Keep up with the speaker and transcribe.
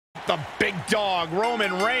the big dog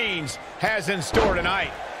Roman Reigns has in store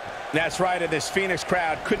tonight. That's right, and this Phoenix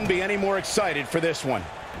crowd couldn't be any more excited for this one.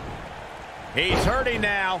 He's hurting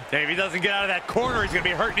now. If he doesn't get out of that corner, he's going to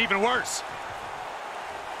be hurting even worse.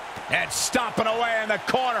 And stomping away in the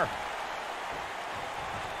corner.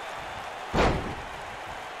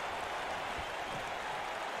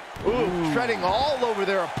 Ooh, treading all over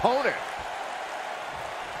their opponent.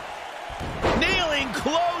 Kneeling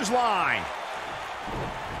clothesline.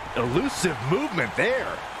 Elusive movement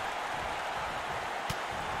there.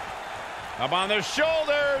 Up on their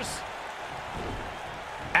shoulders.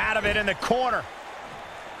 Out of it in the corner.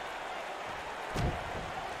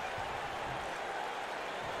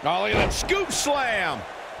 Oh, look at that scoop slam.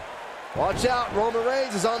 Watch out, Roman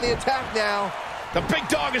Reigns is on the attack now. The big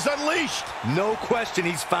dog is unleashed. No question,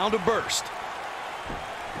 he's found a burst.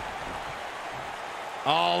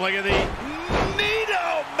 Oh, look at the knee.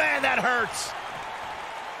 Oh, man, that hurts.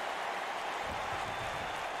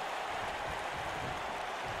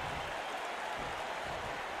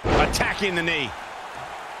 Attacking the knee.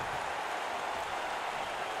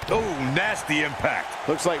 Oh, nasty impact.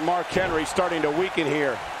 Looks like Mark Henry starting to weaken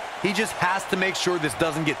here. He just has to make sure this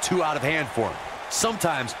doesn't get too out of hand for him.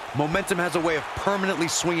 Sometimes momentum has a way of permanently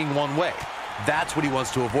swinging one way. That's what he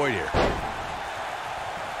wants to avoid here.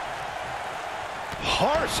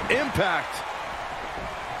 Harsh impact.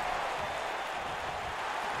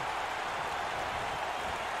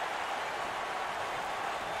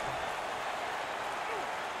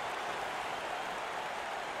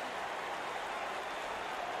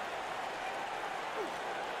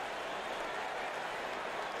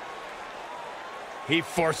 He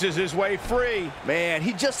forces his way free. Man,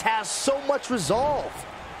 he just has so much resolve.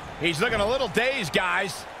 He's looking a little dazed,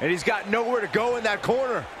 guys. And he's got nowhere to go in that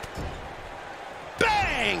corner.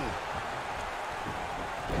 Bang!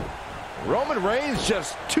 Roman Reigns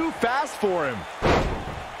just too fast for him.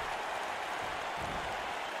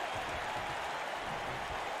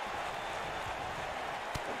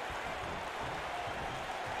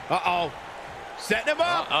 Uh-oh. Setting him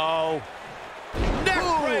up. Uh-oh.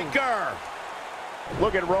 Neckbreaker.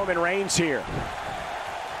 Look at Roman Reigns here.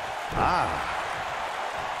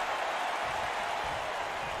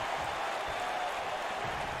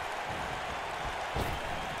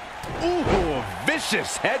 Ooh,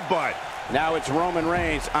 vicious headbutt. Now it's Roman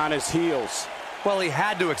Reigns on his heels. Well, he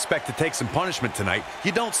had to expect to take some punishment tonight.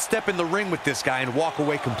 You don't step in the ring with this guy and walk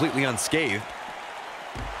away completely unscathed.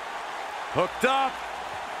 Hooked up.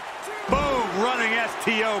 Boom, running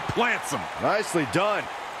STO plants him. Nicely done.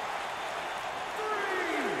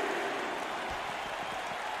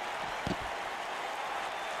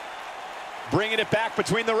 Bringing it back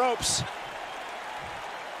between the ropes.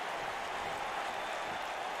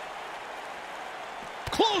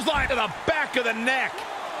 Clothesline to the back of the neck.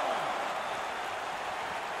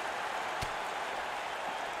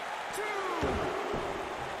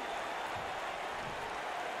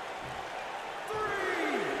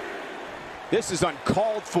 This is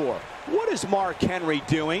uncalled for. What is Mark Henry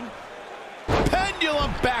doing?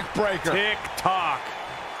 Pendulum backbreaker. Tick-tock.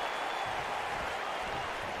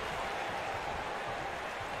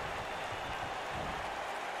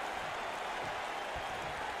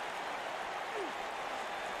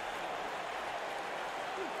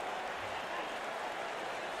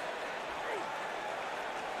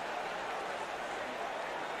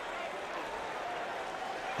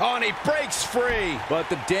 Oh, and he breaks free. But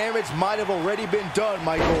the damage might have already been done,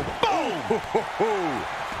 Michael. Boom!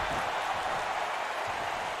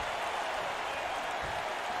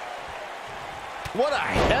 What a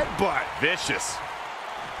headbutt. Vicious.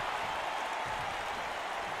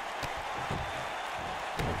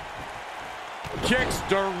 Kicks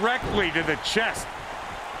directly to the chest.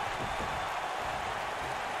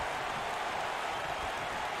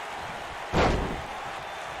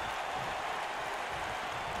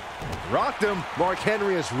 Rocked him. Mark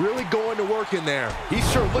Henry is really going to work in there.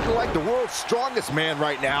 He's sure looking like the world's strongest man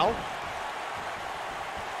right now.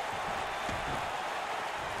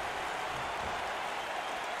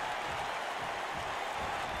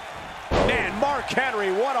 And Mark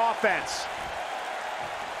Henry, what offense.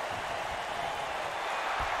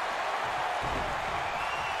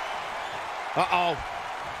 Uh-oh.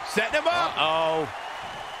 Setting him up. Uh-oh.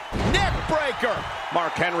 Neck breaker.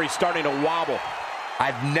 Mark Henry starting to wobble.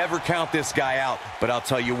 I'd never count this guy out, but I'll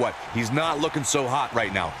tell you what, he's not looking so hot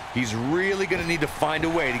right now. He's really going to need to find a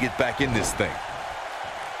way to get back in this thing.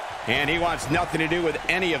 And he wants nothing to do with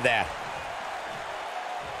any of that.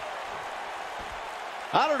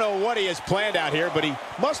 I don't know what he has planned out here, but he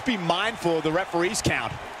must be mindful of the referee's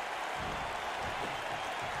count.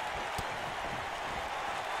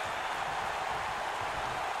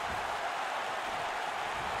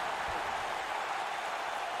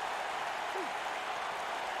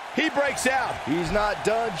 He breaks out. He's not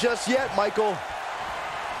done just yet, Michael.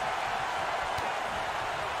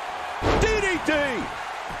 DDT!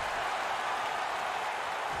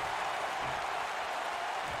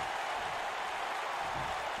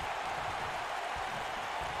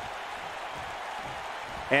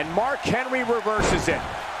 And Mark Henry reverses it.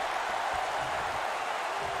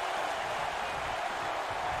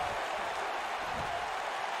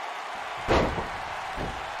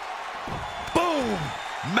 Boom!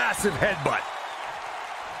 Massive headbutt.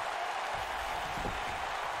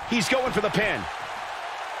 He's going for the pin.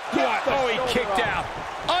 What? Oh, he kicked out.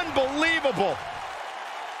 Unbelievable.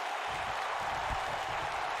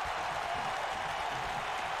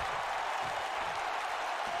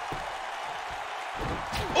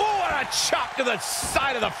 Oh, and a chop to the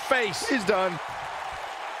side of the face. He's done.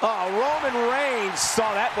 Oh, Roman Reigns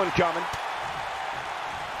saw that one coming.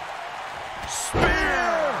 Spear!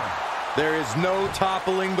 There is no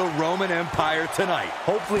toppling the Roman Empire tonight.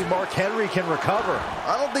 Hopefully Mark Henry can recover.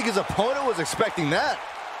 I don't think his opponent was expecting that.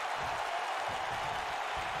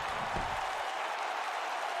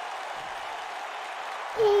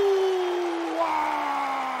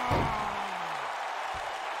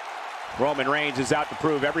 Roman Reigns is out to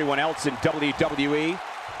prove everyone else in WWE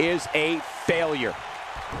is a failure.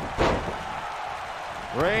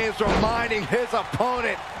 Reigns reminding his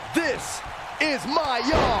opponent, this is my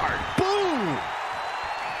yard. Boom!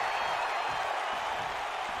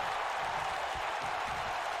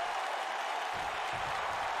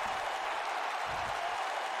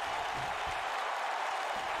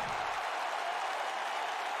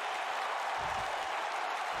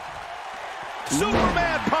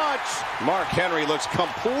 Superman punch. Mark Henry looks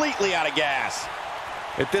completely out of gas.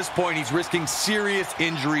 At this point, he's risking serious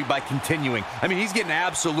injury by continuing. I mean, he's getting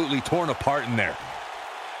absolutely torn apart in there.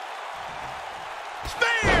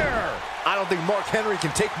 Spear! I don't think Mark Henry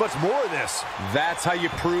can take much more of this. That's how you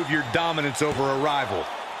prove your dominance over a rival.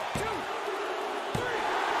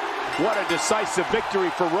 What a decisive victory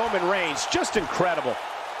for Roman Reigns. Just incredible.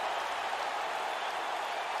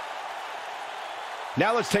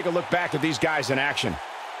 Now let's take a look back at these guys in action.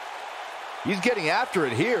 He's getting after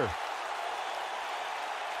it here.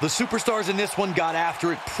 The superstars in this one got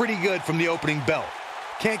after it pretty good from the opening bell.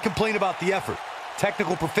 Can't complain about the effort,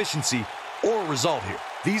 technical proficiency, or result here.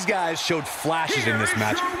 These guys showed flashes in this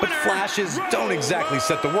match, but flashes don't exactly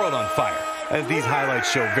set the world on fire, as these highlights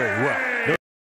show very well.